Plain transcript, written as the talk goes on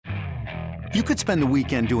You could spend the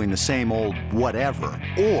weekend doing the same old whatever,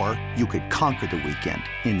 or you could conquer the weekend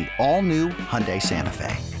in the all-new Hyundai Santa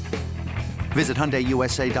Fe. Visit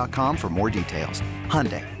HyundaiUSA.com for more details.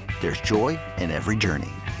 Hyundai, there's joy in every journey.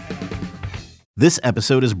 This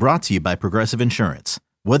episode is brought to you by Progressive Insurance.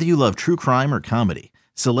 Whether you love true crime or comedy,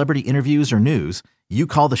 celebrity interviews or news, you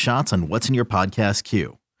call the shots on what's in your podcast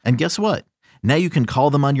queue. And guess what? Now you can call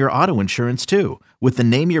them on your auto insurance too with the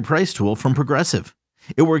Name Your Price tool from Progressive.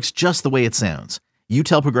 It works just the way it sounds. You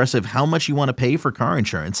tell Progressive how much you want to pay for car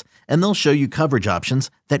insurance, and they'll show you coverage options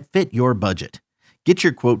that fit your budget. Get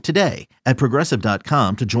your quote today at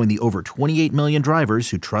Progressive.com to join the over 28 million drivers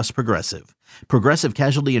who trust Progressive. Progressive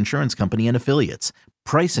Casualty Insurance Company and Affiliates.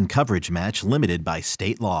 Price and coverage match limited by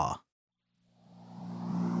state law.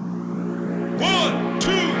 1, 2,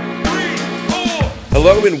 3, 4.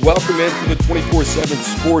 Hello and welcome into the 24/7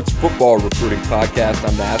 Sports Football Recruiting Podcast.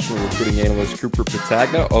 I'm National Recruiting Analyst Cooper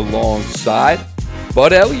Patagna alongside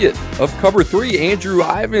Bud Elliott of Cover 3, Andrew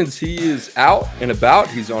Ivins. He is out and about.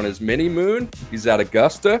 He's on his mini moon. He's at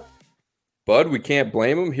Augusta. Bud, we can't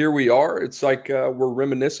blame him. Here we are. It's like we're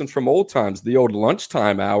reminiscent from old times, the old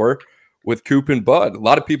lunchtime hour with Coop and Bud. A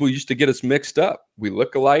lot of people used to get us mixed up. We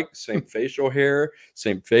look alike, same facial hair,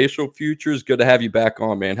 same facial features. Good to have you back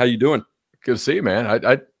on, man. How you doing? Good to see you, man.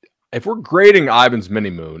 I if we're grading Ivan's mini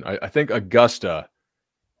moon, I think Augusta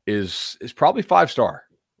is probably 5-star,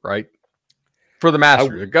 right? For the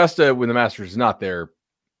Masters. Augusta, when the Masters is not there,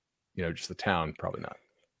 just the town, probably not.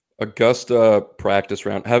 Augusta practice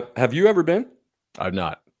round. Have you ever been? I've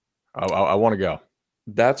not. I want to go.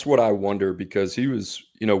 That's what I wonder, because he was,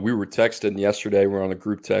 we were texting yesterday. We were on a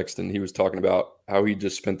group text, and he was talking about how he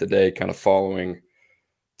just spent the day kind of following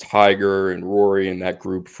Tiger and Rory and that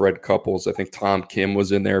group, Fred Couples. I think Tom Kim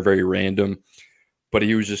was in there, very random. But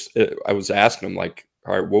he was just, I was asking him, like,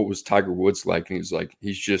 all right, what was Tiger Woods like? And he was like,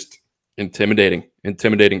 he's just intimidating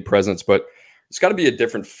presence. But it's got to be a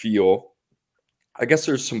different feel. I guess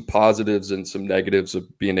there's some positives and some negatives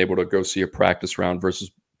of being able to go see a practice round versus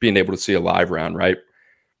being able to see a live round, right?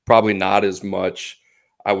 Probably not as much,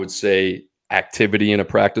 I would say, activity in a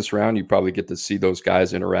practice round. You probably get to see those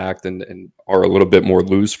guys interact and are a little bit more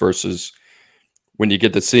loose versus when you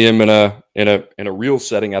get to see them in a real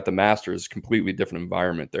setting at the Masters. Completely different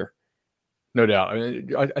environment there. No doubt. I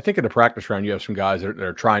mean, I think in a practice round, you have some guys that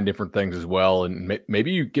are trying different things as well, and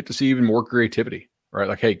maybe you get to see even more creativity, right?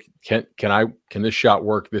 Like, hey, can this shot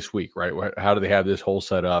work this week, right? How do they have this hole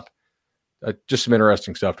set up? Just some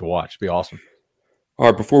interesting stuff to watch. It'd be awesome. All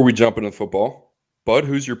right, before we jump into football, Bud,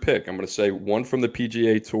 who's your pick? I'm going to say one from the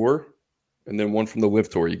PGA Tour and then one from the Live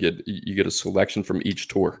Tour. You get a selection from each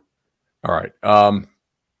tour. All right. I'm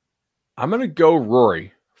going to go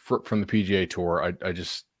Rory from the PGA Tour.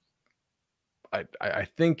 I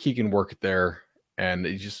think he can work it there, and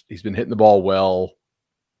he's been hitting the ball well.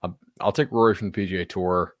 I'll take Rory from the PGA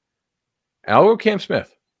Tour, and I'll go Cam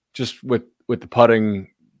Smith just with the putting.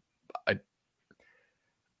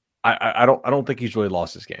 I don't think he's really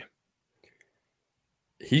lost his game.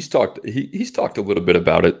 He's talked a little bit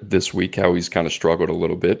about it this week, how he's kind of struggled a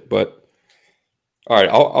little bit. But all right,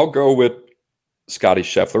 I'll go with Scotty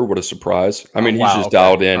Scheffler. What a surprise! I mean, he's just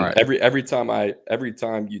dialed in. Right. Every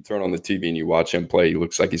time you turn on the TV and you watch him play, he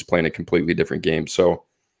looks like he's playing a completely different game. So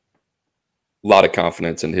a lot of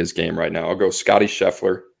confidence in his game right now. I'll go Scotty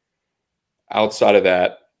Scheffler. Outside of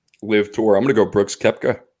that, Live Tour, I'm going to go Brooks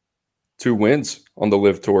Koepka. 2 wins on the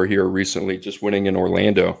Live Tour here recently, just winning in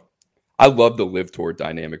Orlando. I love the Live Tour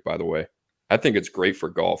dynamic, by the way. I think it's great for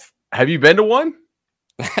golf. Have you been to one?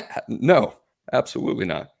 No, absolutely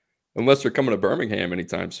not. Unless they're coming to Birmingham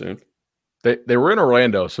anytime soon. They were in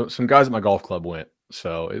Orlando, so some guys at my golf club went.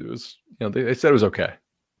 So it was, they said it was okay.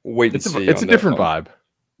 Wait and see. It's a different vibe.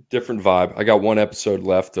 Different vibe. I got one episode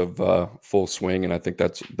left of Full Swing, and I think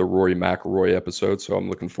that's the Rory McIlroy episode, so I'm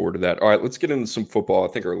looking forward to that. All right, let's get into some football.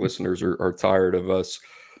 I think our listeners are tired of us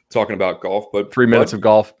talking about golf. But 3 minutes of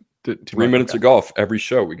golf. 3 minutes of golf every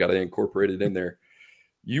show. We got to incorporate it in there.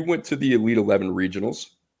 You went to the Elite 11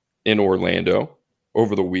 Regionals in Orlando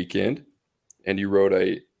over the weekend, and you wrote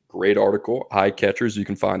a great article, Eye Catchers. You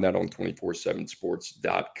can find that on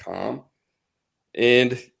 247sports.com.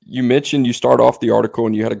 And you mentioned, you start off the article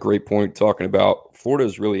and you had a great point talking about Florida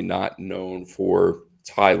is really not known for its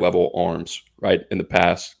high-level arms, right, in the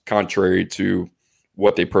past, contrary to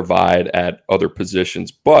what they provide at other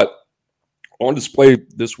positions. But on display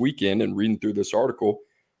this weekend and reading through this article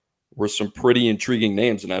were some pretty intriguing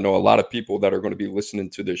names. And I know a lot of people that are going to be listening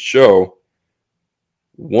to this show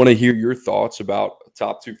want to hear your thoughts about a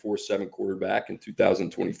top 247 quarterback in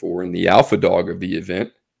 2024 and the alpha dog of the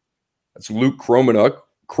event. That's Luke Kromenuk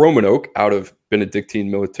Kromanoke out of Benedictine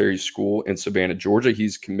Military School in Savannah, Georgia.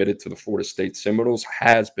 He's committed to the Florida State Seminoles,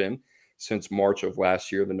 has been since March of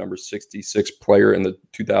last year, the number 66 player in the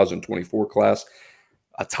 2024 class.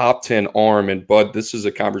 A top 10 arm. And Bud, this is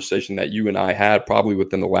a conversation that you and I had probably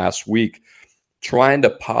within the last week, trying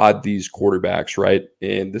to pod these quarterbacks, right?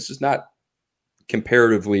 And this is not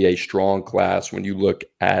comparatively a strong class when you look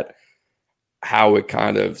at how it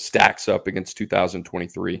kind of stacks up against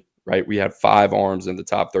 2023, right? We had 5 arms in the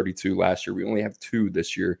top 32 last year. We only have 2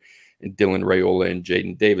 this year in Dylan Raiola and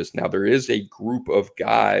Jaden Davis. Now, there is a group of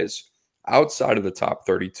guys outside of the top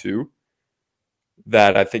 32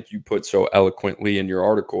 that I think you put so eloquently in your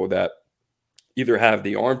article that either have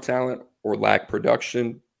the arm talent or lack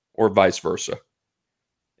production or vice versa.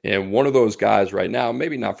 And one of those guys right now,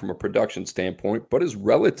 maybe not from a production standpoint, but is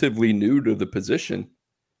relatively new to the position,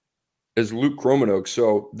 is Luke Kromanoke.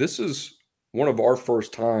 So this is one of our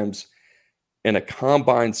first times in a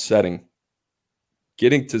combine setting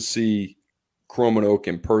getting to see Kromanoke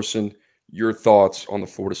in person. Your thoughts on the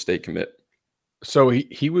Florida State commit? So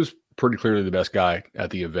he was pretty clearly the best guy at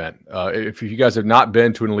the event. If you guys have not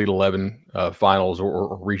been to an Elite 11 finals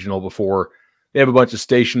or regional before, they have a bunch of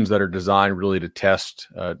stations that are designed really to test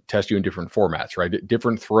you in different formats, right?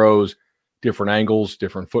 Different throws, different angles,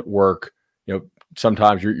 different footwork.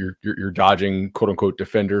 Sometimes you're dodging quote unquote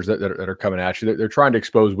defenders that are coming at you. They're trying to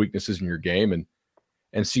expose weaknesses in your game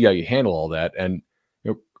and see how you handle all that. And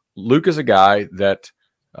Luke is a guy that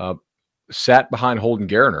sat behind Holden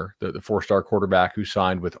Gariner, the 4-star quarterback who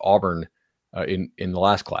signed with Auburn in the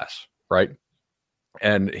last class, right?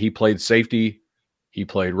 And he played safety, he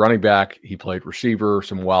played running back, he played receiver,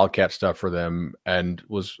 some wildcat stuff for them, and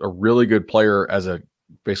was a really good player as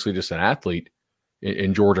basically just an athlete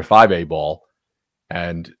in Georgia 5A ball.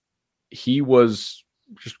 And he was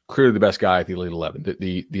just clearly the best guy at the Elite 11.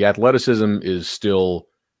 The athleticism is still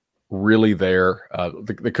really there.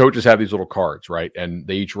 The coaches have these little cards, right? And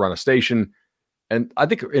they each run a station. And I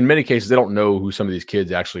think in many cases, they don't know who some of these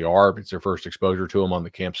kids actually are. It's their first exposure to them on the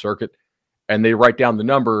camp circuit. And they write down the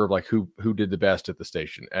number of like who did the best at the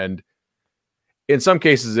station. And in some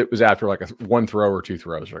cases, it was after like one throw or 2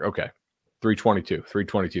 throws. Like, okay,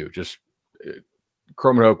 322. Just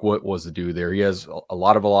Kromanoke was the dude there. He has a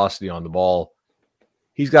lot of velocity on the ball.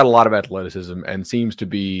 He's got a lot of athleticism and seems to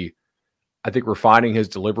be, I think, refining his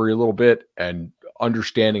delivery a little bit and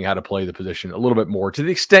understanding how to play the position a little bit more to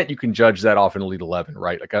the extent you can judge that off in Elite 11,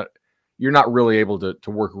 right? Like you're not really able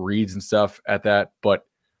to work reads and stuff at that, but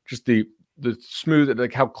just the smooth,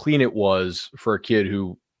 like how clean it was for a kid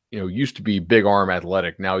who, used to be big arm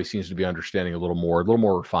athletic. Now he seems to be understanding a little more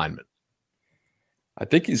refinement. I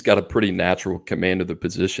think he's got a pretty natural command of the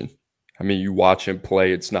position. I mean, you watch him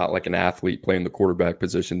play, it's not like an athlete playing the quarterback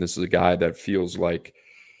position. This is a guy that feels like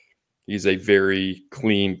he's a very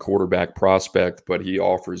clean quarterback prospect, but he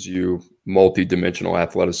offers you multi-dimensional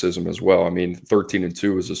athleticism as well. I mean,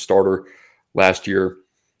 13-2 as a starter last year,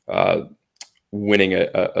 winning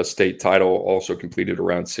a state title, also completed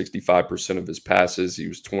around 65% of his passes. He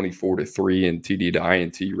was 24-3 in TD to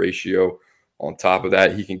INT ratio. On top of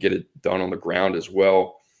that, he can get it done on the ground as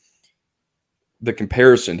well. The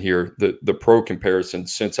comparison here, the pro comparison,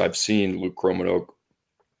 since I've seen Luke Kromanoke,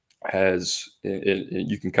 has,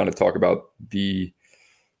 you can kind of talk about the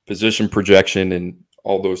position projection and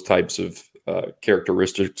all those types of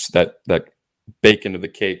characteristics that bake into the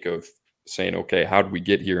cake of saying, okay, how did we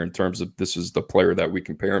get here in terms of this is the player that we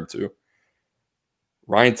compare him to?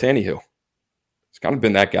 Ryan Tannehill. It's kind of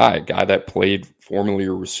been that guy, a guy that played formerly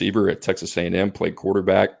a receiver at Texas A&M, played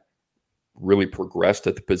quarterback, really progressed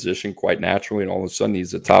at the position quite naturally, and all of a sudden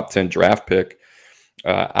he's a top 10 draft pick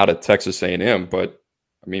out of Texas A&M. But,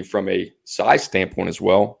 I mean, from a size standpoint as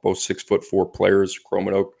well, both 6'4" players.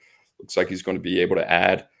 Kromanoke looks like he's going to be able to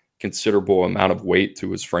add considerable amount of weight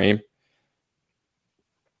to his frame.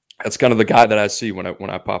 That's kind of the guy that I see when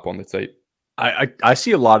I pop on the tape. I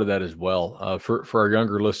see a lot of that as well. For our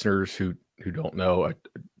younger listeners who don't know,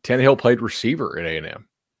 Tannehill played receiver at A&M,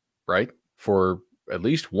 right, for at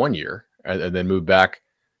least 1 year, and then moved back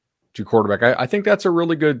to quarterback. I think that's a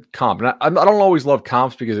really good comp. And I don't always love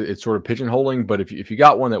comps because it's sort of pigeonholing, but if you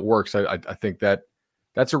got one that works, I think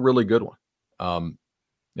that's a really good one.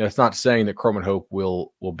 It's not saying that Kromanoke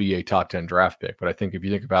will be a top 10 draft pick, but I think if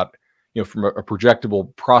you think about, from a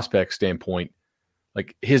projectable prospect standpoint,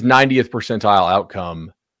 like his 90th percentile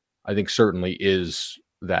outcome, I think certainly is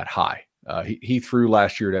that high. He threw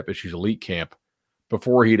last year at FSU's elite camp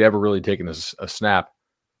before he'd ever really taken a snap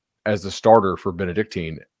as the starter for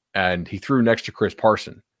Benedictine, and he threw next to Chris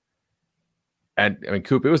Parson. And I mean,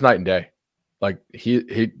 Coop, it was night and day. Like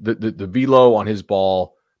the velo on his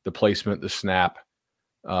ball, the placement, the snap,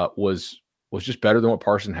 was just better than what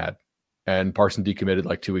Parson had. And Parson decommitted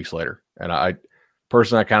like 2 weeks later. And I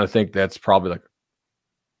kind of think that's probably like,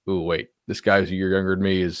 ooh, wait, this guy who's a year younger than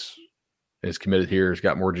me is committed here, has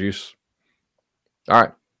got more juice. All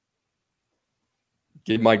right.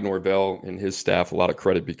 Give Mike Norvell and his staff a lot of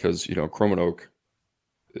credit because, Kromanoke,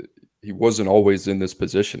 he wasn't always in this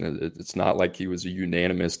position. It's not like he was a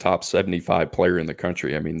unanimous top 75 player in the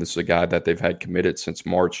country. I mean, this is a guy that they've had committed since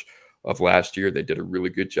March of last year. They did a really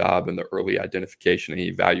good job in the early identification and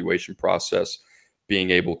evaluation process, being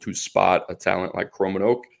able to spot a talent like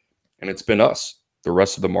Kromanoke. And it's been us, the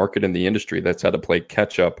rest of the market in the industry, that's had to play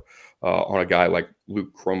catch up on a guy like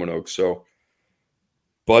Luke Kromanoke. So,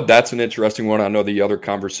 but that's an interesting one. I know the other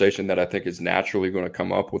conversation that I think is naturally going to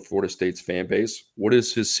come up with Florida State's fan base, what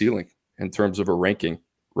is his ceiling in terms of a ranking,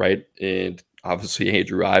 right? And obviously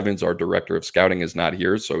Andrew Ivins, our director of scouting, is not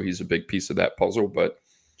here, so he's a big piece of that puzzle. But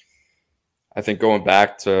I think going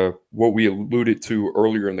back to what we alluded to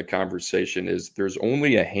earlier in the conversation is there's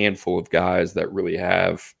only a handful of guys that really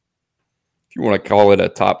have, if you want to call it a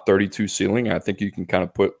top 32 ceiling, I think you can kind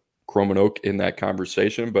of put Kromanoke in that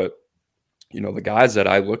conversation. But the guys that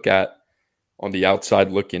I look at on the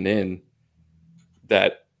outside looking in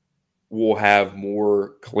that will have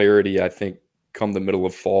more clarity, I think, come the middle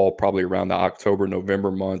of fall, probably around the October,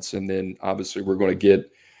 November months. And then obviously we're going to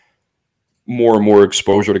get more and more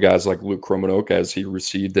exposure to guys like Luke Kromanoke as he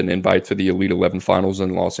received an invite to the Elite 11 finals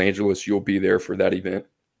in Los Angeles. You'll be there for that event.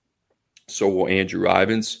 So will Andrew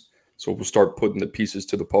Ivins. So we'll start putting the pieces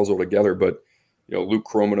to the puzzle together. But Luke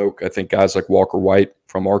Kromanoke, I think guys like Walker White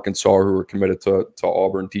from Arkansas who are committed to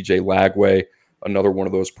Auburn, DJ Lagway, another one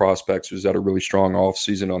of those prospects who's had a really strong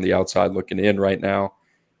offseason on the outside looking in right now.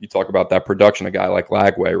 You talk about that production, a guy like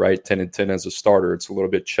Lagway, right? 10-10 as a starter. It's a little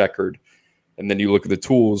bit checkered. And then you look at the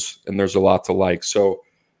tools, and there's a lot to like. So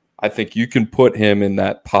I think you can put him in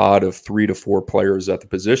that pod of 3 to 4 players at the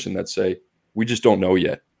position that say, we just don't know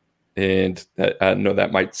yet. And I know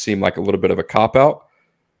that might seem like a little bit of a cop-out,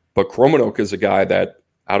 but Kromanoke is a guy that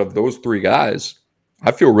out of those 3 guys,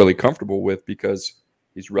 I feel really comfortable with because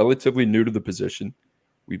he's relatively new to the position.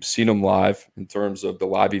 We've seen him live in terms of the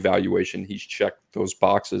live evaluation. He's checked those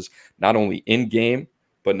boxes, not only in-game,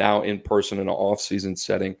 but now in person in an off-season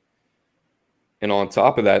setting. And on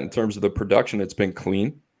top of that, in terms of the production, it's been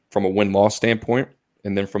clean from a win-loss standpoint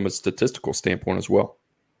and then from a statistical standpoint as well.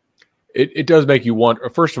 It does make you wonder,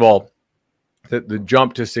 first of all, that the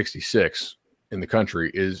jump to 66 in the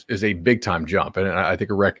country is a big-time jump, and I think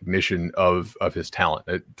a recognition of his talent.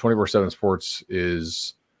 24/7 Sports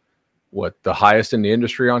is the highest in the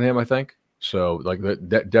industry on him, I think. So like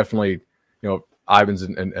that definitely, Ivins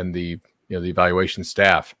and the the evaluation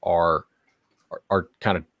staff are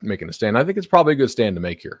kind of making a stand. I think it's probably a good stand to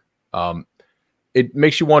make here. It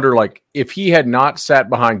makes you wonder, like, if he had not sat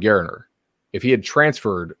behind Garner, if he had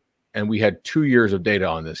transferred and we had 2 years of data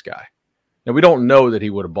on this guy. Now, we don't know that he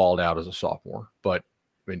would have balled out as a sophomore, but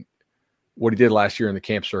I mean, what he did last year in the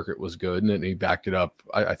camp circuit was good, and then he backed it up,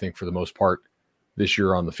 I think, for the most part this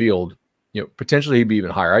year on the field. Potentially he'd be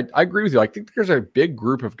even higher. I agree with you. I think there's a big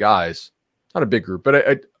group of guys, not a big group,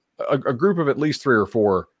 but a group of at least 3 or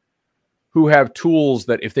 4 who have tools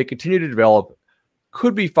that, if they continue to develop,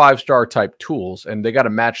 could be 5-star type tools, and they got to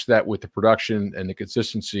match that with the production and the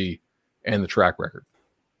consistency and the track record.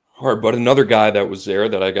 All right, but another guy that was there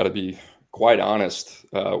that I got to be quite honest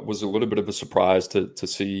was a little bit of a surprise to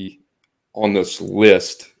see on this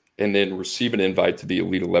list and then receive an invite to the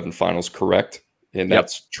Elite 11 finals, correct? And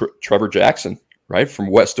that's Trevor Jackson, right, from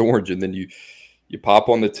West Orange. And then you pop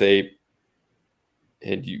on the tape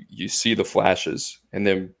and you see the flashes. And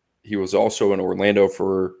then he was also in Orlando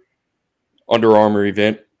for Under Armour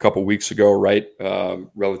event a couple weeks ago, right,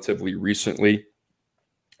 relatively recently.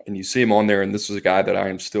 And you see him on there, and this is a guy that I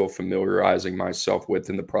am still familiarizing myself with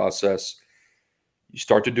in the process. You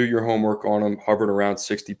start to do your homework on him, hovering around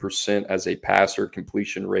 60% as a passer,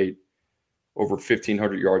 completion rate, over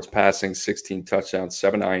 1,500 yards passing, 16 touchdowns,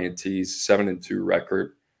 7 INTs, 7-2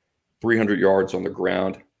 record, 300 yards on the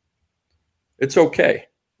ground. It's okay,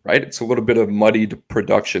 right? It's a little bit of muddied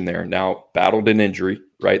production there. Now, battled an injury,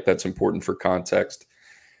 right? That's important for context.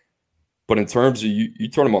 But in terms of you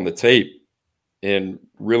turn him on the tape, and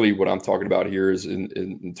really what I'm talking about here is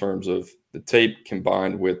in terms of the tape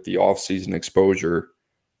combined with the offseason exposure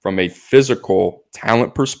from a physical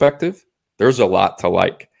talent perspective, there's a lot to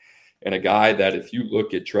like. And a guy that, if you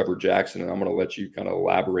look at Trevor Jackson, and I'm going to let you kind of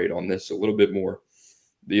elaborate on this a little bit more,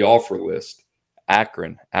 the offer list,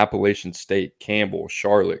 Akron, Appalachian State, Campbell,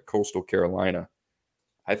 Charlotte, Coastal Carolina.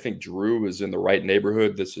 I think Drew is in the right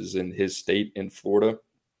neighborhood. This is in his state in Florida,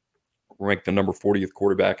 ranked the number 40th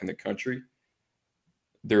quarterback in the country.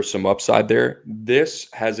 there's some upside there. This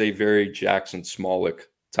has a very Jackson Smolik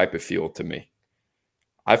type of feel to me.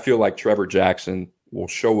 I feel like Trevor Jackson will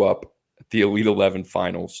show up at the Elite 11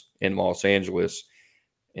 finals in Los Angeles.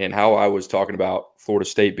 And how I was talking about Florida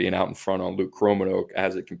State being out in front on Luke Kromenhoek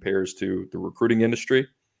as it compares to the recruiting industry,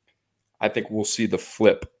 I think we'll see the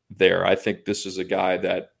flip there. I think this is a guy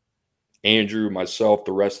that Andrew, myself,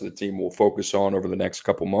 the rest of the team will focus on over the next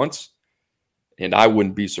couple months. And I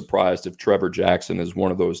wouldn't be surprised if Trevor Jackson is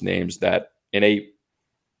one of those names that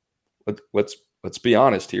let's be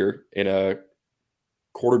honest here, in a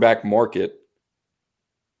quarterback market,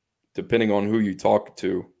 depending on who you talk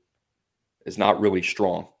to, is not really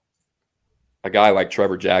strong. A guy like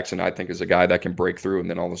Trevor Jackson, I think, is a guy that can break through. And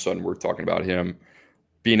then all of a sudden we're talking about him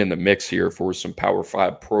being in the mix here for some Power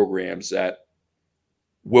 5 programs that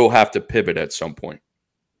will have to pivot at some point.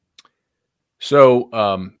 So,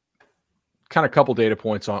 kind of a couple data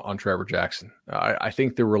points on Trevor Jackson. I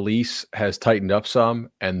think the release has tightened up some,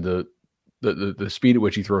 and the speed at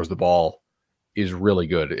which he throws the ball is really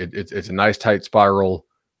good. It's a nice tight spiral,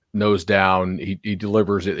 nose down. He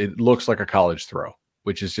delivers it. It looks like a college throw,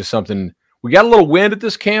 which is just something. We got a little wind at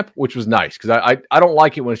this camp, which was nice because I don't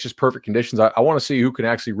like it when it's just perfect conditions. I want to see who can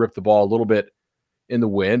actually rip the ball a little bit in the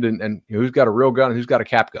wind and who's got a real gun and who's got a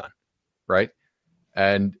cap gun, right?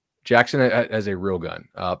 And Jackson has a real gun.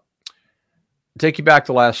 Take you back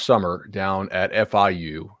to last summer down at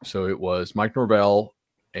FIU. So it was Mike Norvell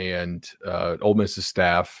and Ole Miss's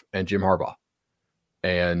staff and Jim Harbaugh.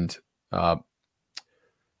 And I'm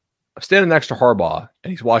standing next to Harbaugh,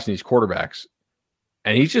 and he's watching these quarterbacks,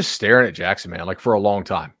 and he's just staring at Jackson, man, like for a long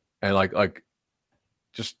time. And like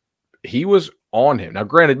just he was on him. Now,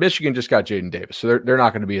 granted, Michigan just got Jaden Davis, so they're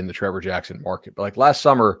not going to be in the Trevor Jackson market. But like last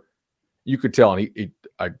summer, you could tell, and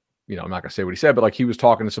I'm not going to say what he said, but like he was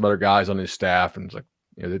talking to some other guys on his staff, and was like,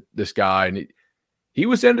 this guy, and he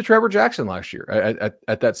was into Trevor Jackson last year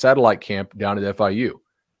at that satellite camp down at FIU.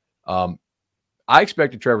 I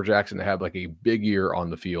expected Trevor Jackson to have like a big year on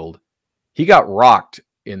the field. He got rocked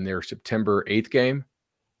in their September 8th game,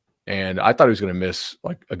 and I thought he was going to miss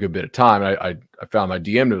like a good bit of time. I found my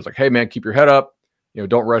DM and it was like, hey man, keep your head up.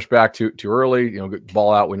 Don't rush back too early. Get the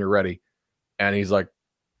ball out when you're ready. And he's like,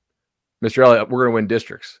 Mr. Elliott, we're going to win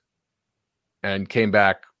districts. And came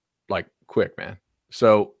back like quick, man.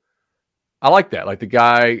 So I like that. Like the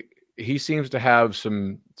guy, he seems to have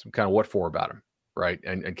some kind of what for about him, right?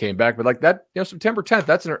 And came back, but like that, September 10th,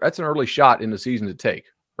 that's an early shot in the season to take,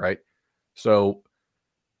 right? So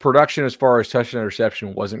production as far as touchdown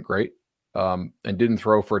interception wasn't great, and didn't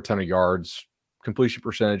throw for a ton of yards. Completion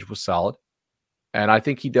percentage was solid, and I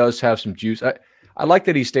think he does have some juice. I like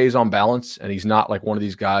that he stays on balance, and he's not like one of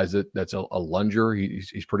these guys that's a lunger.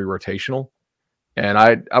 He's pretty rotational, and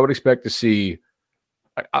I would expect to see.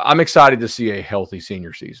 I'm excited to see a healthy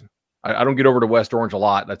senior season. I don't get over to West Orange a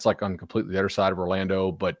lot. That's like on completely the other side of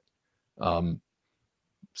Orlando, but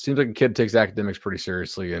seems like a kid takes academics pretty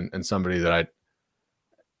seriously, and somebody that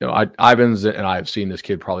Ivans and I have seen this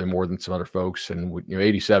kid probably more than some other folks, and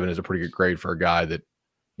 87 is a pretty good grade for a guy that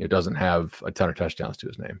doesn't have a ton of touchdowns to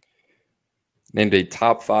his name. Named a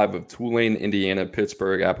top 5 of Tulane, Indiana,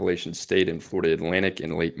 Pittsburgh, Appalachian State, and Florida Atlantic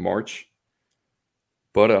in late March.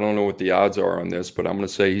 But I don't know what the odds are on this, but I'm going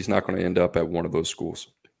to say he's not going to end up at one of those schools.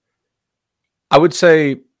 I would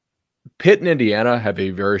say Pitt and Indiana have a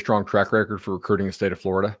very strong track record for recruiting the state of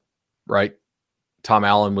Florida, right? Tom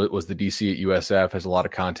Allen was the DC at USF, has a lot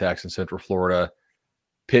of contacts in Central Florida.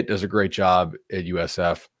 Pitt does a great job at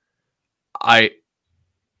USF.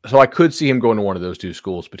 So I could see him going to one of those two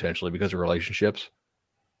schools potentially because of relationships,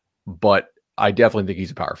 but I definitely think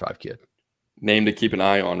he's a Power 5 kid. Name to keep an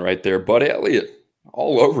eye on right there. Bud Elliott,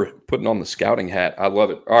 all over it, putting on the scouting hat. I love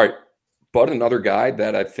it. All right, Bud, another guy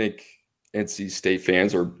that I think NC State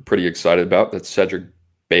fans are pretty excited about. That's Cedric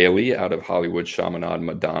Bailey out of Hollywood, Chaminade,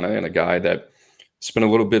 Madonna, and a guy that spent a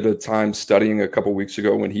little bit of time studying a couple weeks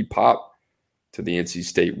ago when he popped to the NC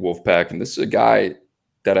State Wolfpack. And this is a guy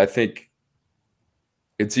that I think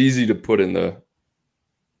it's easy to put in the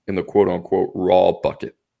quote unquote raw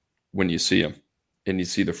bucket when you see him and you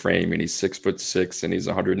see the frame, and he's 6'6" and he's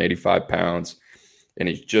 185 pounds, and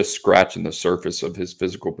he's just scratching the surface of his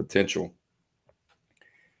physical potential.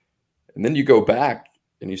 And then you go back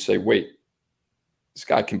and you say, wait, this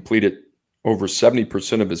guy completed over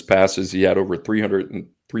 70% of his passes. He had over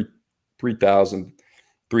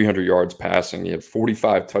 3,300 yards passing. He had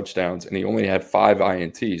 45 touchdowns, and he only had 5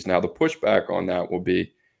 INTs. Now, the pushback on that will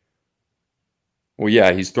be, well,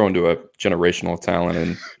 yeah, he's thrown to a generational talent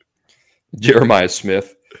in Jeremiah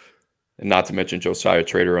Smith And not to mention Josiah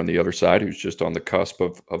Trader on the other side, who's just on the cusp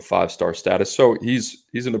of 5-star status. So he's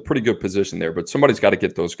in a pretty good position there, but somebody's got to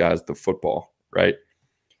get those guys the football, right?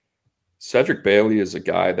 Cedric Bailey is a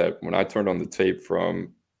guy that when I turned on the tape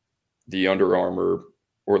from the Under Armour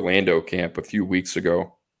Orlando camp a few weeks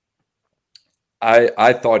ago,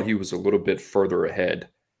 I thought he was a little bit further ahead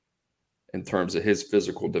in terms of his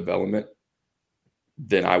physical development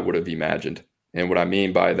than I would have imagined. And what I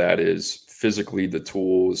mean by that is physically the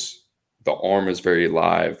tools, the arm is very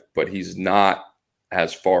live, but he's not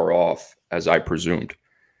as far off as I presumed.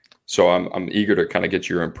 So I'm eager to kind of get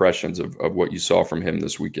your impressions of what you saw from him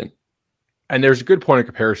this weekend. And there's a good point of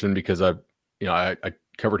comparison because I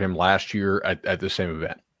covered him last year at the same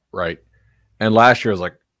event, right? And last year I was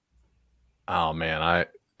like, oh man,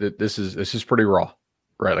 this is pretty raw,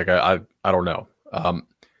 right? Like I don't know.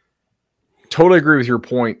 Totally agree with your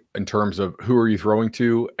point in terms of who are you throwing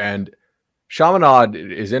to, and Chaminade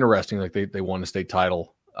is interesting. Like they won the state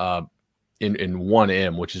title in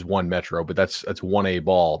 1M, which is 1 Metro, but that's 1A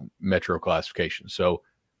ball Metro classification. So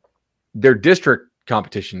their district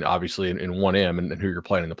competition, obviously in 1M and who you're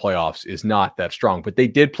playing in the playoffs is not that strong, but they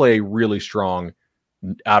did play a really strong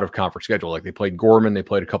out of conference schedule. Like they played Gorman, they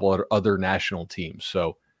played a couple of other national teams.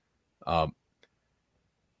 So,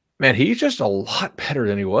 man, he's just a lot better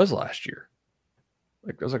than he was last year.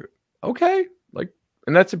 Like I was like, okay, like,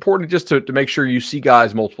 and that's important just to make sure you see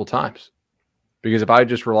guys multiple times. Because if I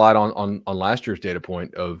just relied on last year's data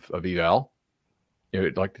point of eval,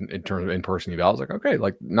 like in terms of in-person eval, I was like, okay,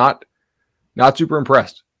 like not super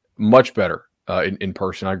impressed. Much better in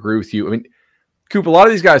person. I agree with you. I mean, Coop, a lot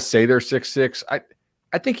of these guys say they're 6'6".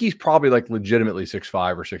 I think he's probably like legitimately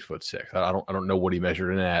 6'5" or 6'6". I don't know what he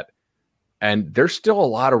measured in at. And there's still a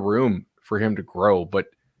lot of room for him to grow, but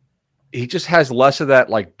he just has less of that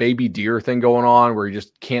like baby deer thing going on where he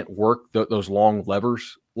just can't work those long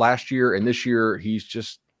levers last year. And this year he's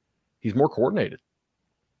more coordinated.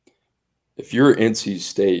 If you're NC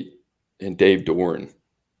State and Dave Doran,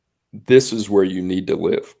 this is where you need to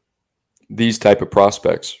live. These type of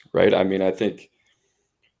prospects, right? I mean, I think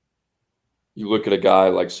you look at a guy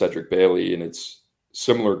like Cedric Bailey and it's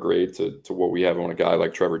similar grade to what we have on a guy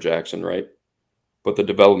like Trevor Jackson, right? But the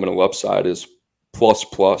developmental upside is plus.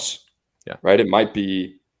 Yeah. Right. It might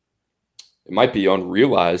be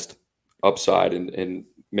unrealized upside. And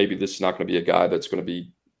maybe this is not going to be a guy that's going to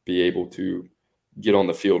be able to get on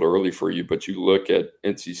the field early for you. But you look at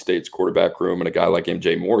NC State's quarterback room and a guy like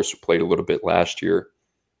MJ Morris, who played a little bit last year.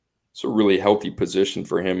 It's a really healthy position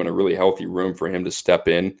for him and a really healthy room for him to step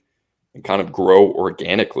in and kind of grow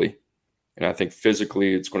organically. And I think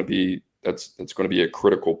physically it's going to be that's going to be a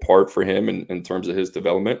critical part for him in terms of his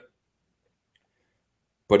development.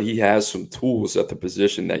 But he has some tools at the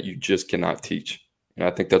position that you just cannot teach. And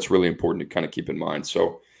I think that's really important to kind of keep in mind.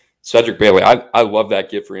 So Cedric Bailey, I love that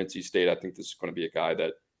gift for NC State. I think this is going to be a guy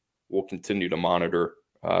that we'll continue to monitor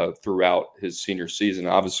throughout his senior season.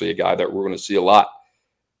 Obviously a guy that we're going to see a lot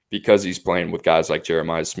because he's playing with guys like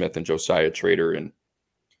Jeremiah Smith and Josiah Trader. And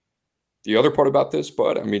the other part about this,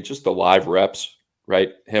 but I mean, just the live reps,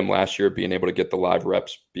 right? Him last year being able to get the live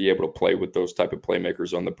reps, be able to play with those type of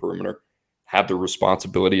playmakers on the perimeter, have the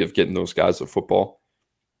responsibility of getting those guys the football.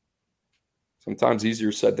 Sometimes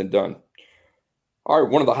easier said than done. All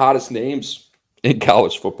right, one of the hottest names in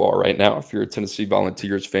college football right now. If you're a Tennessee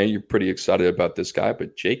Volunteers fan, you're pretty excited about this guy,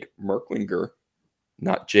 but Jake Merklinger,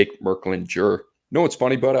 not Jake Merklinger. No, it's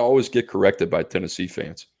funny, but I always get corrected by Tennessee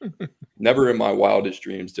fans. Never in my wildest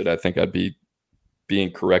dreams did I think I'd be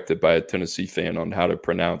being corrected by a Tennessee fan on how to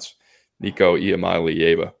pronounce Nico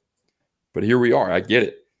Iamaleava. But here we are. I get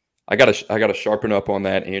it. I gotta sharpen up on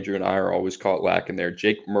that. Andrew and I are always caught lacking there.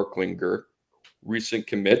 Jake Merklinger, recent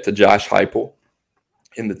commit to Josh Heupel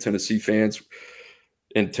in the Tennessee fans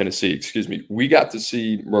in Tennessee. Excuse me. We got to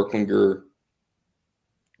see Merklinger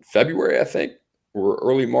February, I think, or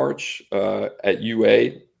early March at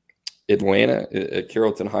UA Atlanta at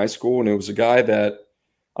Carrollton High School, and it was a guy that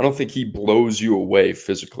I don't think he blows you away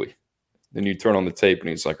physically. Then you turn on the tape, and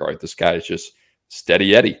he's like, all right, this guy is just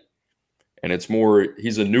steady Eddie. And it's more,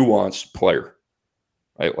 he's a nuanced player,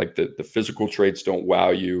 right? Like the physical traits don't wow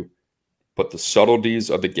you, but the subtleties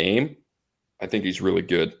of the game, I think he's really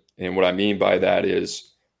good. And what I mean by that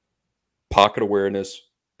is pocket awareness,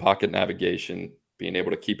 pocket navigation, being able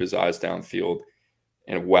to keep his eyes downfield.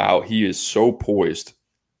 And wow, he is so poised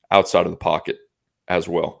outside of the pocket as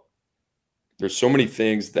well. There's so many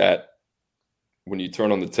things that when you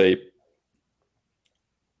turn on the tape,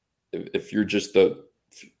 if you're just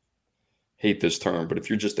hate this term, but if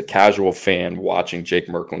you're just a casual fan watching Jake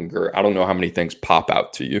Merklinger, I don't know how many things pop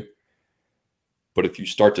out to you. But if you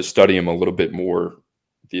start to study him a little bit more,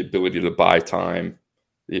 the ability to buy time,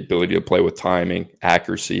 the ability to play with timing,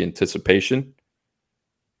 accuracy, anticipation,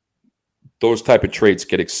 those type of traits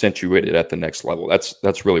get accentuated at the next level.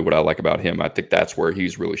 That's really what I like about him. I think that's where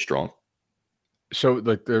he's really strong. So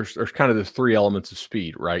like there's kind of the three elements of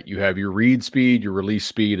speed, right? You have your read speed, your release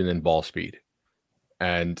speed, and then ball speed.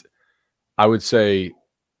 And I would say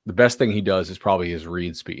the best thing he does is probably his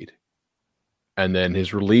read speed. And then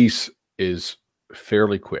his release is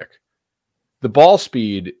fairly quick. The ball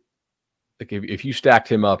speed, like if you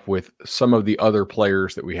stacked him up with some of the other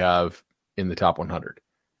players that we have in the top 100,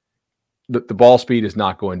 the ball speed is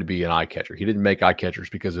not going to be an eye catcher. He didn't make eye catchers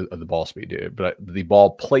because of the ball speed, but the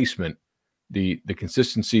ball placement, the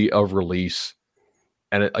consistency of release,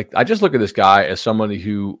 and I just look at this guy as somebody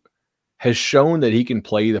who has shown that he can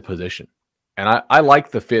play the position, and I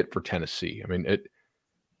like the fit for Tennessee. I mean,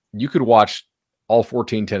 you could watch all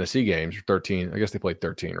 14 Tennessee games, or 13. I guess they played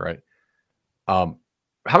 13, right? How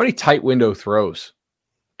many tight window throws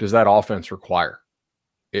does that offense require?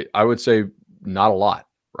 I would say not a lot.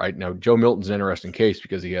 Right now, Joe Milton's an interesting case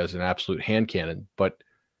because he has an absolute hand cannon, but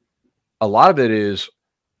a lot of it is,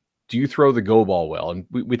 do you throw the go ball well? And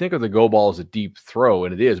we think of the go ball as a deep throw,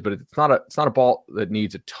 and it is, but it's not a ball that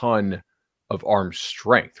needs a ton of arm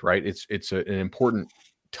strength, right? It's an important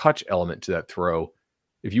touch element to that throw.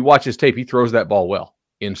 If you watch his tape, he throws that ball well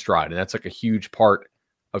in stride, and that's like a huge part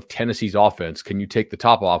of Tennessee's offense. Can you take the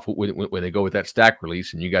top off when they go with that stack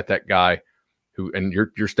release, and you got that guy and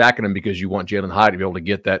you're stacking them because you want Jalen Hyde to be able to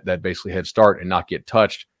get that basically head start and not get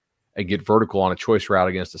touched and get vertical on a choice route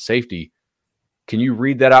against a safety. Can you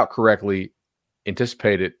read that out correctly,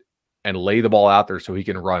 anticipate it, and lay the ball out there so he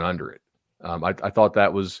can run under it? I thought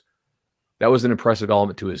that was an impressive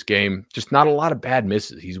element to his game. Just not a lot of bad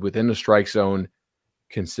misses. He's within the strike zone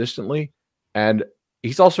consistently, and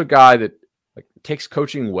he's also a guy that takes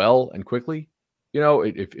coaching well and quickly. You know,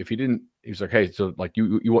 if he didn't. He's like, hey, so like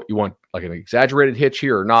you want like an exaggerated hitch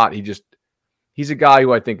here or not? He's a guy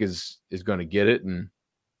who I think is going to get it, and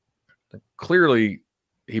clearly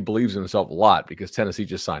he believes in himself a lot because Tennessee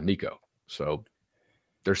just signed Nico, so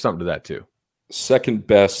there's something to that too. Second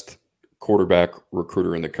best quarterback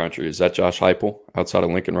recruiter in the country, is that Josh Heupel outside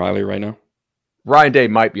of Lincoln Riley right now? Ryan Day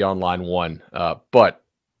might be on line one, but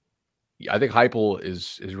I think Heupel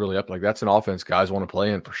is really up. Like that's an offense guys want to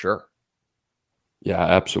play in for sure. Yeah,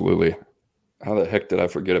 absolutely. How the heck did I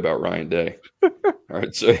forget about Ryan Day? All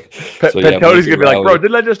right, so Cody's gonna be like, bro,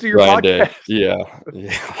 didn't I just do your Ryan podcast?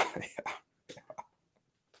 Day.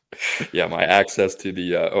 Yeah. My access to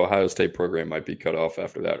the Ohio State program might be cut off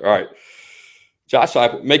after that. All right, Josh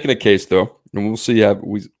Heupel making a case though, and we'll see how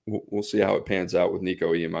it pans out with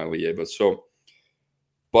Nico Iamaleava.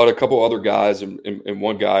 But a couple other guys, and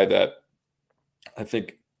one guy that I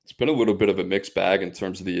think it's been a little bit of a mixed bag in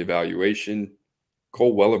terms of the evaluation.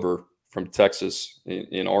 Cole Welliver from Texas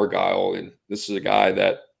in Argyle. And this is a guy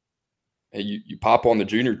that you pop on the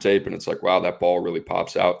junior tape and it's like, wow, that ball really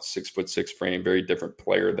pops out. 6'6" frame, very different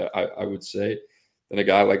player that I would say than a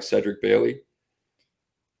guy like Cedric Bailey.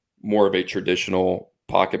 More of a traditional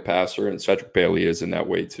pocket passer, and Cedric Bailey is in that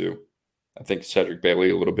way too. I think Cedric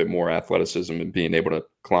Bailey a little bit more athleticism and being able to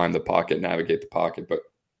climb the pocket, navigate the pocket, but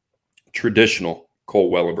traditional Cole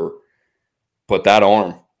Welliver. But that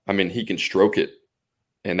arm, I mean, he can stroke it.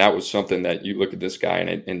 And that was something that you look at this guy,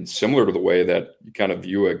 and similar to the way that you kind of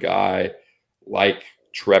view a guy like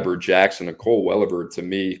Trevor Jackson and Cole Welliver, to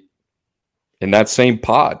me, in that same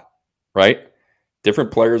pod, right?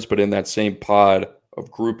 Different players, but in that same pod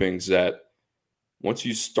of groupings that once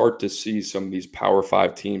you start to see some of these Power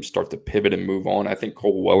 5 teams start to pivot and move on, I think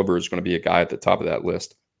Cole Welliver is going to be a guy at the top of that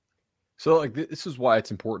list. So like this is why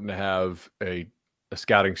it's important to have a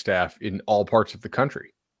scouting staff in all parts of the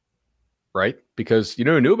country. Right? Because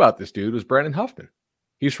who knew about this dude was Brandon Huffman.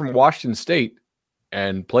 He's from Washington State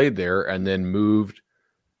and played there and then moved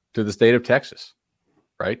to the state of Texas.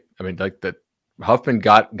 Right? I mean, like that Huffman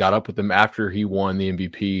got up with him after he won the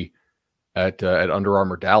MVP at Under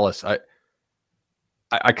Armour Dallas.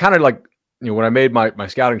 I kind of like, when I made my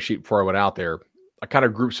scouting sheet before I went out there, I kind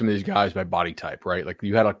of grouped some of these guys by body type, right? Like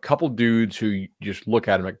you had a couple dudes who you just look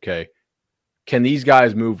at them like, okay, can these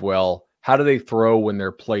guys move well? How do they throw when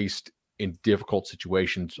they're placed in difficult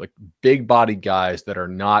situations? Like big body guys that are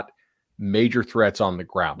not major threats on the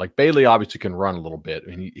ground. Like Bailey obviously can run a little bit.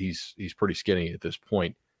 I mean, he's pretty skinny at this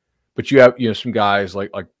point. But you have some guys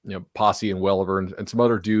like Posse and Welliver and some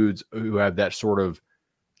other dudes who have that sort of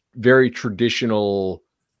very traditional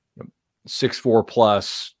 6'4"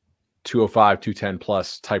 plus, 205, 210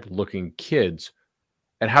 plus type looking kids.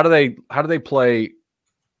 And how do they play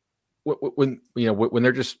when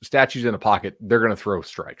they're just statues in a pocket? They're going to throw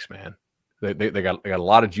strikes, man. They got a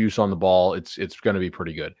lot of juice on the ball. It's going to be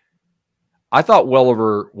pretty good. I thought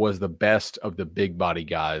Welliver was the best of the big body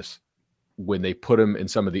guys when they put him in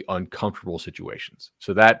some of the uncomfortable situations.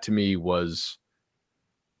 So that to me was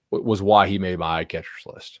why he made my eye catchers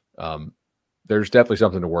list. There's definitely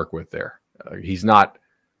something to work with there. He's not,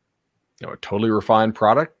 a totally refined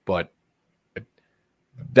product, but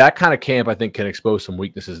that kind of camp, I think, can expose some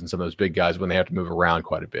weaknesses in some of those big guys when they have to move around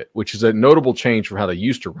quite a bit, which is a notable change from how they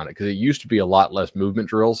used to run it, because it used to be a lot less movement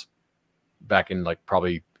drills back in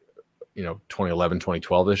probably 2011,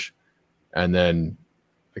 2012-ish. And then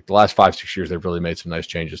the last 5-6 years, they've really made some nice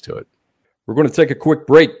changes to it. We're going to take a quick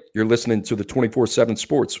break. You're listening to the 24/7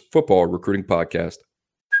 Sports Football Recruiting Podcast.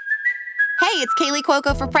 Hey, it's Kaylee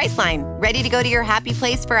Cuoco for Priceline. Ready to go to your happy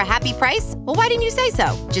place for a happy price? Well, why didn't you say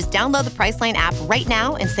so? Just download the Priceline app right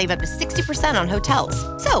now and save up to 60% on hotels.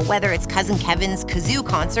 So whether it's Cousin Kevin's Kazoo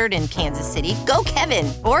Concert in Kansas City, go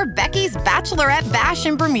Kevin, or Becky's Bachelorette Bash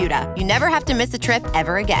in Bermuda, you never have to miss a trip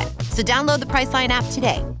ever again. So download the Priceline app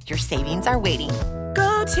today. Your savings are waiting.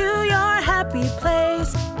 Go to your happy place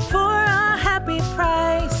for a happy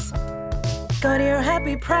price. Go to your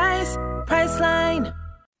happy price, Priceline.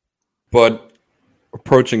 But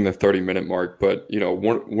approaching the 30-minute mark, but,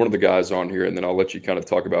 one of the guys on here, and then I'll let you kind of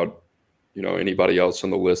talk about, anybody else on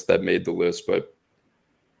the list that made the list, but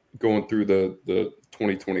going through the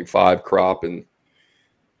 2025 crop, and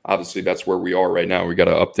obviously that's where we are right now. We got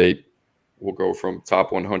to update. We'll go from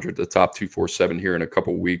top 100 to top 247 here in a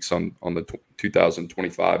couple of weeks on the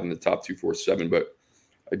 2025 and the top 247. But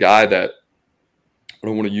a guy that, I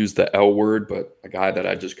don't want to use the L word, but a guy that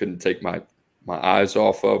I just couldn't take my eyes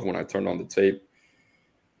off of when I turned on the tape.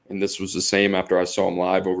 And this was the same after I saw him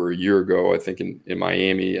live over a year ago, I think in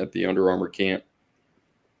Miami at the Under Armour camp.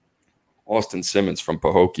 Austin Simmons from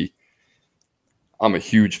Pahokee. I'm a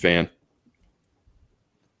huge fan.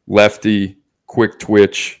 Lefty, quick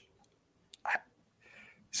twitch.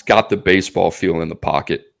 He's got the baseball feel in the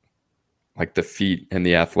pocket, like the feet and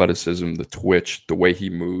the athleticism, the twitch, the way he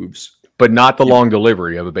moves. But not the long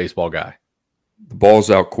delivery of a baseball guy. The ball's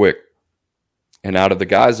out quick. And out of the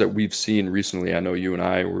guys that we've seen recently, I know you and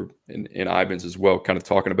I were in Ivans as well, kind of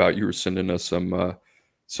talking about, you were sending us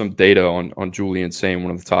some data on Julian Sain,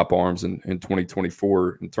 one of the top arms in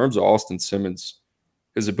 2024. In terms of Austin Simmons,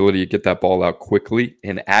 his ability to get that ball out quickly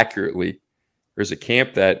and accurately. There's a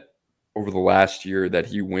camp that over the last year that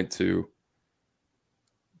he went to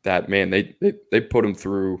that, man, they put him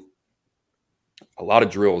through a lot of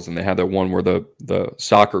drills, and they had that one where the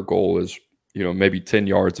soccer goal is, maybe 10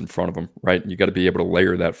 yards in front of him, right? And you got to be able to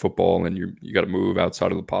layer that football, and you got to move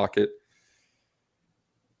outside of the pocket.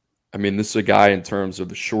 I mean, this is a guy in terms of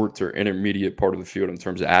the short to intermediate part of the field, in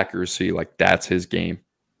terms of accuracy, like that's his game.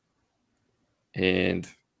 And,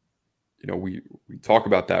 we talk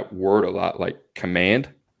about that word a lot, like command.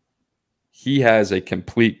 He has a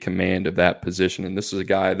complete command of that position. And this is a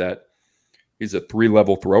guy that he's a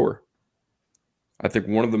 3-level thrower. I think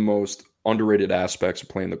one of the most underrated aspects of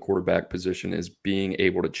playing the quarterback position is being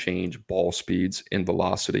able to change ball speeds and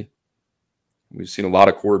velocity. We've seen a lot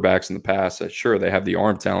of quarterbacks in the past that, sure, they have the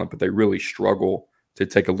arm talent, but they really struggle to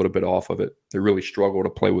take a little bit off of it. They really struggle to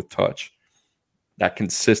play with touch. That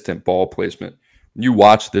consistent ball placement. When you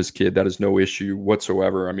watch this kid, that is no issue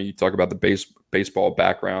whatsoever. I mean, you talk about the baseball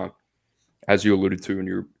background, as you alluded to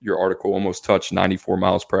in your article, almost touched 94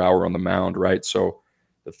 miles per hour on the mound, right? So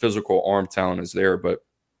the physical arm talent is there, but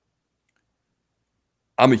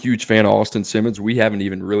I'm a huge fan of Austin Simmons. We haven't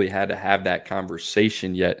even really had to have that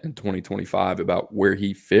conversation yet in 2025 about where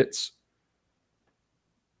he fits.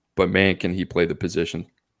 But, man, can he play the position?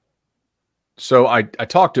 So I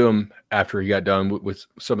talked to him after he got done with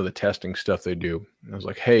some of the testing stuff they do. And I was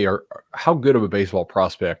like, hey, how good of a baseball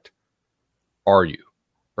prospect are you,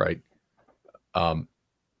 right? And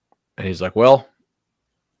he's like, well,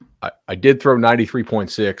 I did throw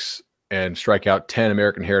 93.6 and strike out 10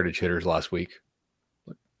 American Heritage hitters last week.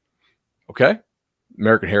 Okay.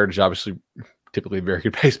 American Heritage, obviously, typically a very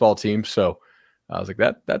good baseball team. So I was like,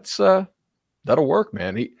 that'll work,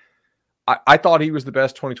 man. I thought he was the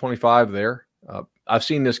best 2025 there. I've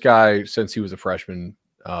seen this guy since he was a freshman.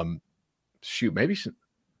 Maybe since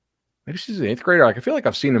the 8th grader. Like, I feel like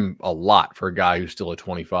I've seen him a lot for a guy who's still a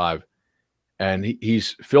 25. And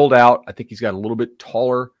he's filled out. I think he's got a little bit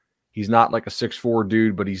taller. He's not like a 6'4"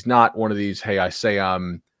 dude, but he's not one of these, hey, I say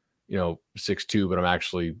I'm, 6'2", but I'm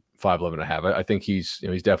actually 5'11" and a half. I think he's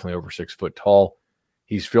definitely over 6 foot tall.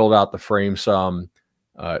 He's filled out the frame some.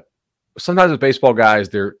 Sometimes with baseball guys,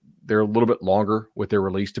 they're a little bit longer with their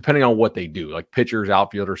release, depending on what they do. Like pitchers,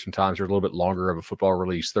 outfielders, sometimes they're a little bit longer of a football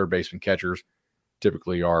release. Third baseman, catchers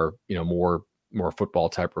typically are, more football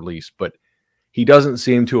type release. But he doesn't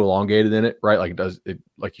seem too elongated in it, right? Like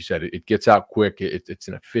like you said, it gets out quick. It's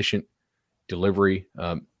an efficient delivery.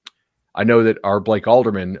 I know that our Blake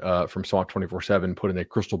Alderman from Swamp 24/7 put in a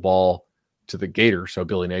crystal ball to the Gator. So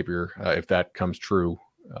Billy Napier, if that comes true,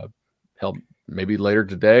 hell, maybe later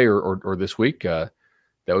today or this week, that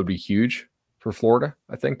would be huge for Florida,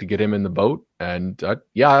 I think, to get him in the boat. And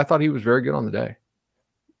I thought he was very good on the day.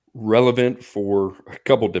 Relevant for a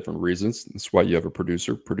couple different reasons. That's why you have a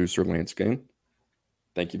producer Lance Gang.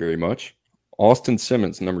 Thank you very much. Austin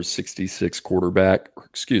Simmons, number 66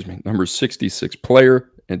 number 66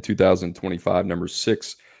 player in 2025, number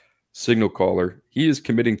 6 signal caller. He is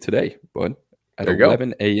committing today, bud, at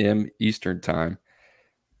 11 a.m. Eastern time.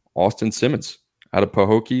 Austin Simmons out of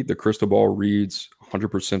Pahokee. The crystal ball reads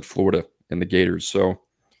 100% Florida and the Gators. So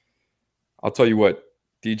I'll tell you what,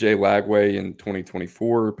 DJ Lagway in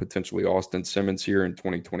 2024, potentially Austin Simmons here in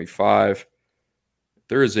 2025.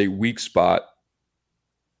 There is a weak spot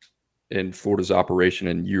in Florida's operation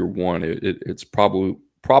in year one. It's probably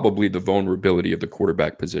the vulnerability of the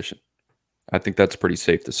quarterback position. I think that's pretty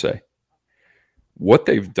safe to say. What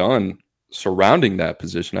they've done surrounding that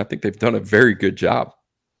position, I think they've done a very good job.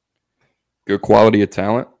 Good quality of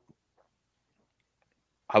talent.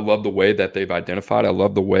 I love the way that they've identified. I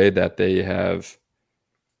love the way that they have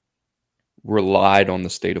relied on the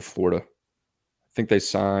state of Florida. I think they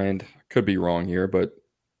signed, could be wrong here, but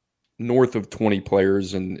north of 20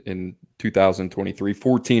 players in 2023.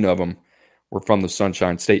 14 of them were from the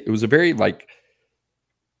Sunshine State. It was a very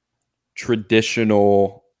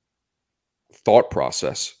traditional thought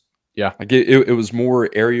process. Yeah. It was more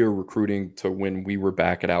area recruiting to when we were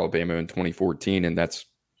back at Alabama in 2014. And it's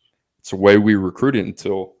the way we recruited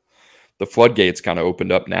until the floodgates kind of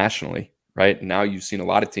opened up nationally, right? And now you've seen a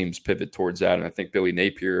lot of teams pivot towards that. And I think Billy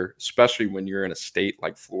Napier, especially when you're in a state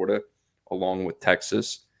like Florida, along with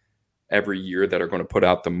Texas, every year that are going to put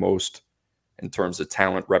out the most in terms of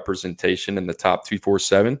talent representation in the top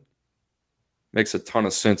 247, makes a ton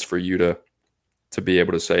of sense for you to be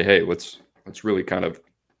able to say, hey, let's really kind of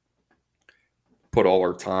put all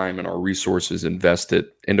our time and our resources invested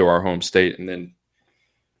into our home state. And then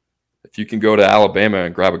if you can go to Alabama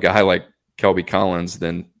and grab a guy like Kelby Collins,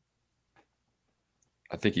 then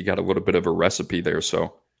I think you got a little bit of a recipe there.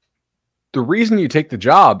 So the reason you take the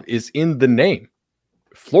job is in the name,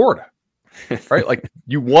 Florida, right? Like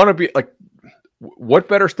you want to be like, what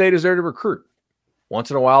better state is there to recruit? Once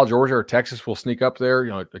in a while, Georgia or Texas will sneak up there.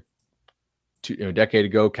 A decade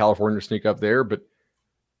ago, California will sneak up there, but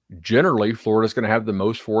generally, Florida's going to have the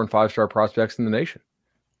most 4- and 5-star prospects in the nation,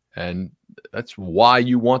 and that's why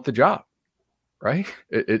you want the job, right?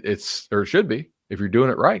 It should be if you're doing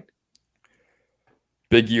it right.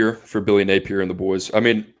 Big year for Billy Napier and the boys. I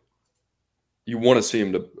mean, you want to see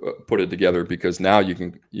him to put it together because now you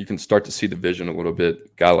can start to see the vision a little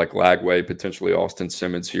bit. Guy like Lagway, potentially Austin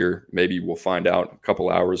Simmons here. Maybe we'll find out in a couple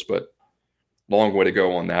hours, but long way to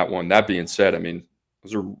go on that one. That being said, I mean,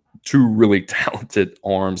 those are two really talented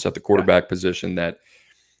arms at the quarterback position that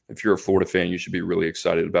if you're a Florida fan, you should be really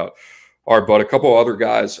excited about. All right, but a couple other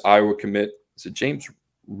guys, Iowa commit. Is it James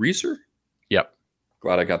Reeser? Yep.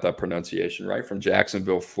 Glad I got that pronunciation right, from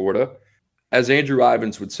Jacksonville, Florida. As Andrew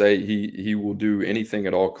Ivins would say, he will do anything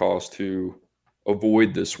at all costs to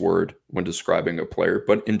avoid this word when describing a player,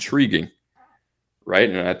 but intriguing, right?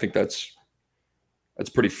 And I think that's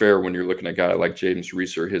pretty fair when you're looking at a guy like James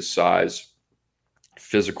Reeser, his size,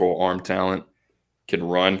 physical arm talent, can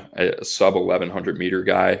run a sub 1,100 meter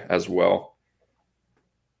guy as well.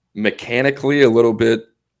 Mechanically, a little bit.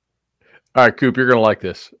 All right, Coop, you're going to like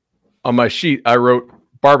this. On my sheet, I wrote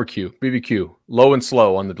BBQ, low and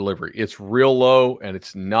slow on the delivery. It's real low and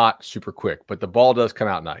it's not super quick, but the ball does come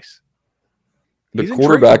out nice. The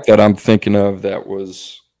quarterback that I'm thinking of that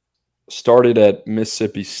was started at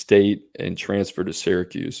Mississippi State and transferred to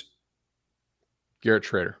Syracuse. Garrett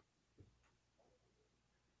Schrader.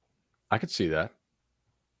 I could see that.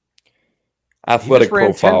 Athletic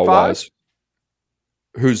profile wise.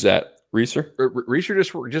 Who's that? Reeser? Reeser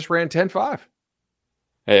just ran 10.5.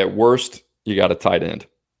 Hey, at worst, you got a tight end.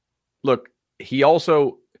 Look, he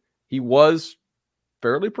was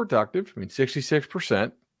fairly productive. I mean,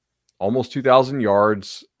 66%, almost 2,000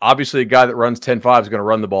 yards. Obviously, a guy that runs 10.5 is going to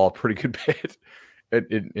run the ball a pretty good bit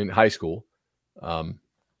in high school. 16-6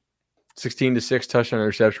 touchdown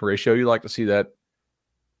interception ratio. You like to see that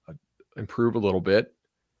improve a little bit.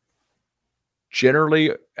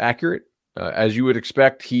 Generally accurate. As you would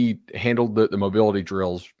expect, he handled the mobility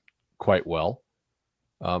drills quite well.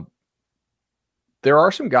 There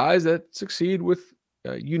are some guys that succeed with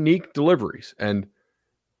unique deliveries, and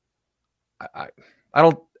I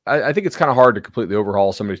I think it's kind of hard to completely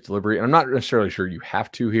overhaul somebody's delivery, and I'm not necessarily sure you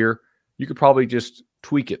have to here. You could probably just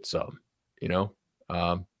tweak it some, you know.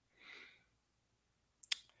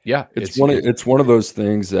 Yeah, it's one of those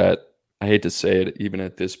things that I hate to say it, even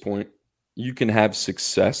at this point, you can have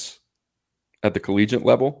success at the collegiate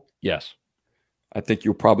level. Yes, I think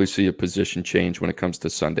you'll probably see a position change when it comes to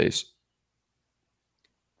Sundays,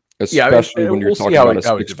 especially when you're talking about a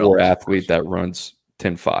 6'4" athlete that runs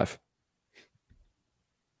 10.5.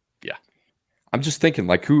 Yeah, I'm just thinking,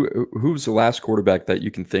 like, who's the last quarterback that you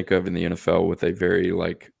can think of in the NFL with a very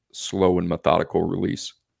like slow and methodical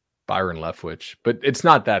release? Byron Leftwich, but it's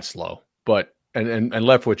not that slow. But and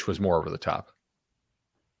Leftwich was more over the top,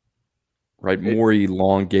 right? More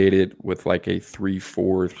elongated with like a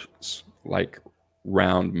 3/4 like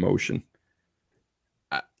round motion.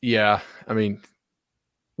 Yeah, I mean,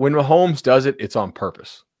 when Mahomes does it, it's on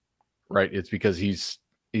purpose, right? It's because he's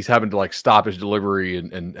having to like stop his delivery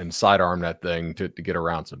and sidearm that thing to get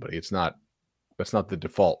around somebody. That's not the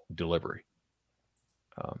default delivery.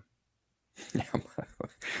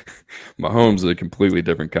 Mahomes is a completely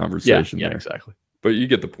different conversation. Yeah, there. Exactly. But you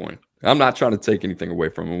get the point. I'm not trying to take anything away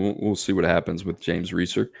from him. We'll see what happens with James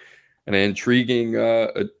Reeser. An intriguing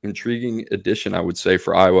addition, I would say,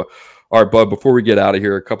 for Iowa. All right, Bud, before we get out of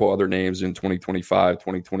here, a couple other names in 2025,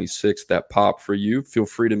 2026 that pop for you. Feel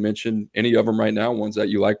free to mention any of them right now, ones that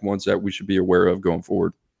you like, ones that we should be aware of going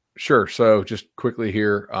forward. Sure. So just quickly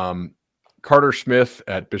here, Carter Smith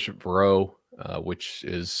at Bishop Verot, which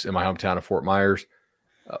is in my hometown of Fort Myers,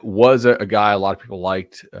 was a guy a lot of people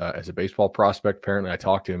liked as a baseball prospect. Apparently, I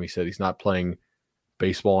talked to him. He said he's not playing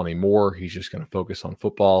baseball anymore. He's just going to focus on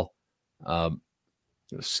football.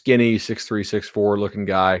 Skinny, 6'3", 6'4" looking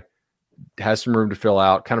guy, has some room to fill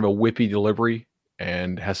out, kind of a whippy delivery,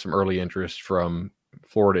 and has some early interest from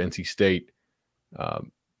Florida, NC State,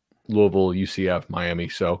 Louisville, UCF, Miami.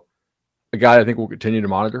 So a guy I think we'll continue to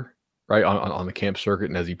monitor, right, on the camp circuit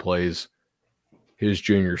and as he plays his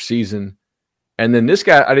junior season. And then this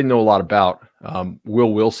guy I didn't know a lot about,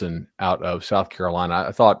 Will Wilson out of South Carolina.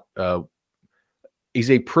 I thought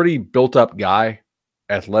he's a pretty built-up guy,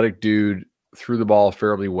 athletic dude, threw the ball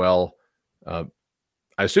fairly well.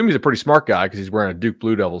 I assume he's a pretty smart guy because he's wearing a Duke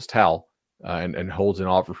Blue Devils towel and holds an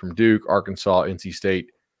offer from Duke, Arkansas, NC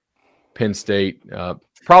State, Penn State.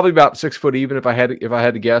 Probably about 6 foot even if I had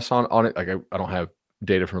to guess on it. Like I don't have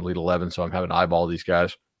data from Elite 11, so I'm having to eyeball these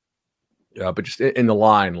guys. But just in the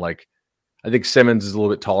line, like I think Simmons is a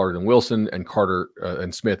little bit taller than Wilson, and Carter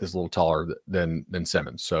and Smith is a little taller than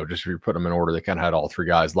Simmons. So just if you put them in order, they kind of had all three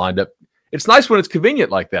guys lined up. It's nice when it's convenient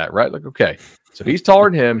like that, right? Like, okay, so he's taller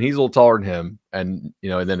than him, he's a little taller than him, and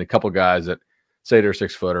and then a couple guys that say they're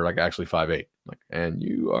 6 foot are like actually 5'8", like, and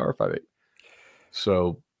you are 5'8".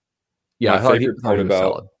 So, yeah,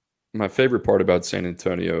 my favorite part about San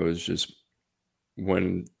Antonio is just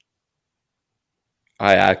when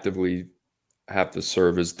I actively have to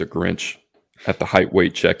serve as the Grinch at the height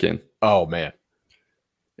weight check-in. Oh man.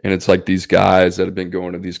 And it's like these guys that have been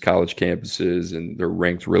going to these college campuses and they're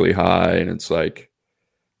ranked really high. And it's like,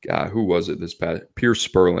 God, who was it this past? Pierce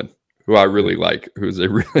Sperlin, who I really like, who's a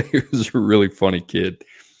really funny kid.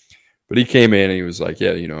 But he came in and he was like,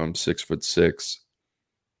 yeah, I'm 6'6".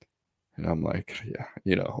 And I'm like,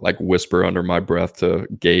 yeah, like whisper under my breath to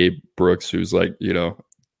Gabe Brooks, who's like,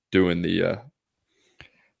 doing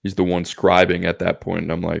he's the one scribing at that point.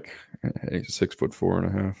 And I'm like, hey, he's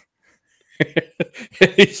 6'4.5".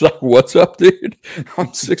 He's like, what's up, dude? I'm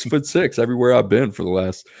 6'6" everywhere I've been for the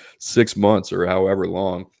last 6 months or however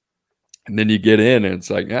long. And then you get in and it's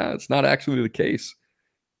like, it's not actually the case.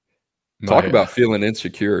 Talk about feeling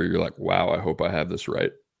insecure. You're like, wow, I hope I have this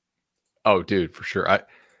right. Oh, dude, for sure.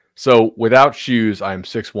 So without shoes, I'm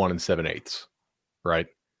 6'1" and 7/8", right?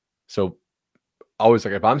 So always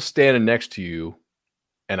like if I'm standing next to you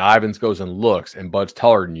and Ivans goes and looks and Bud's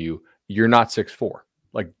taller than you, you're not 6'4".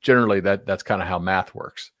 Like generally that's kind of how math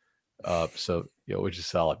works. So, which is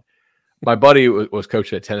solid. My buddy was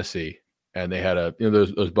coaching at Tennessee and they had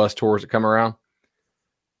those bus tours that come around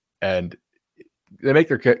and they make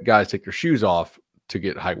their guys take their shoes off to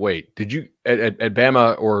get height weight. Did you at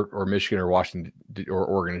Bama or Michigan or Washington or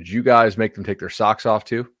Oregon, did you guys make them take their socks off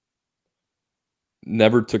too?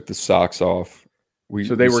 Never took the socks off. We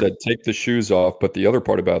said take the shoes off. But the other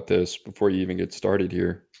part about this, before you even get started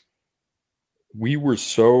here,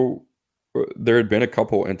 there had been a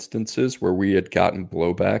couple instances where we had gotten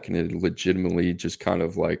blowback and it legitimately just kind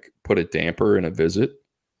of like put a damper in a visit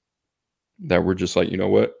that we're just like, you know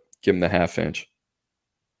what? Give them the half inch.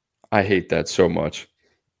 I hate that so much.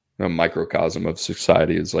 A microcosm of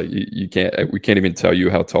society is like we can't even tell you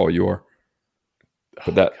how tall you are.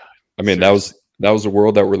 But that that was the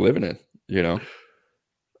world that we're living in, you know?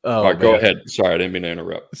 Oh, All right, go ahead. Sorry, I didn't mean to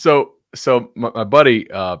interrupt. So my buddy,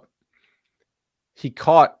 he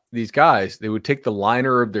caught these guys. They would take the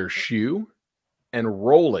liner of their shoe and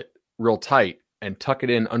roll it real tight and tuck it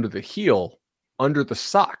in under the heel, under the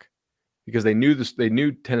sock, because they knew this. They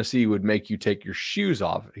knew Tennessee would make you take your shoes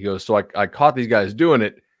off. He goes, so I caught these guys doing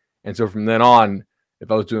it, and so from then on, if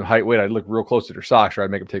I was doing height weight, I'd look real close to their socks, or I'd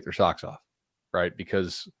make them take their socks off, right?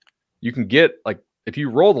 Because you can get, like, if you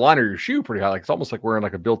roll the liner of your shoe pretty high, like, it's almost like wearing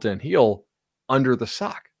like a built-in heel under the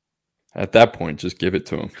sock. At that point, just give it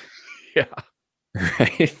to them. Yeah.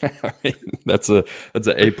 Right. I mean, that's an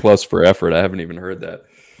A+ for effort. I haven't even heard that.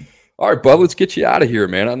 All right, bud, let's get you out of here,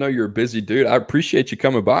 man. I know you're a busy dude. I appreciate you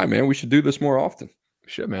coming by, man. We should do this more often.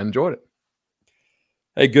 Shit, man. Enjoyed it.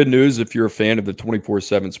 Hey, good news. If you're a fan of the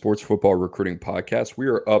 24/7 Sports Football Recruiting Podcast, we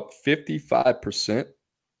are up 55%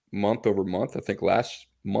 month over month. I think last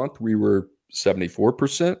month we were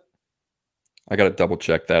 74%. I got to double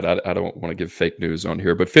check that. I don't want to give fake news on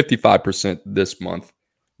here, but 55% this month.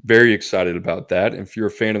 Very excited about that. And if you're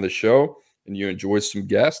a fan of the show and you enjoy some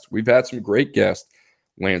guests, we've had some great guests.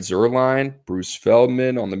 Lance Zierlein, Bruce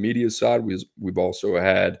Feldman on the media side. We've also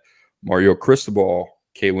had Mario Cristobal,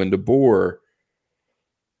 Kalen DeBoer,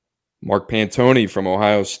 Mark Pantoni from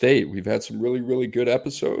Ohio State. We've had some really, really good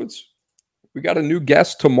episodes. We got a new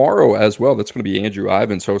guest tomorrow as well. That's going to be Andrew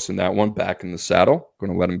Ivins hosting that one, back in the saddle.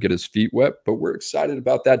 Going to let him get his feet wet. But we're excited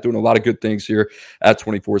about that, doing a lot of good things here at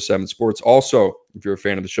 24/7 Sports. Also, if you're a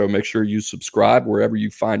fan of the show, make sure you subscribe wherever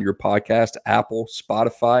you find your podcast, Apple,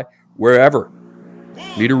 Spotify, wherever.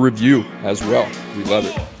 Leave a review as well. We love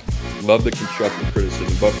it. Love the constructive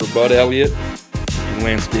criticism. But for Bud Elliott and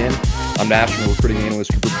Lance Gann, I'm National Recruiting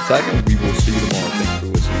Analyst Cooper Pateka, and we will see you tomorrow. Thanks for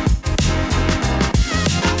listening.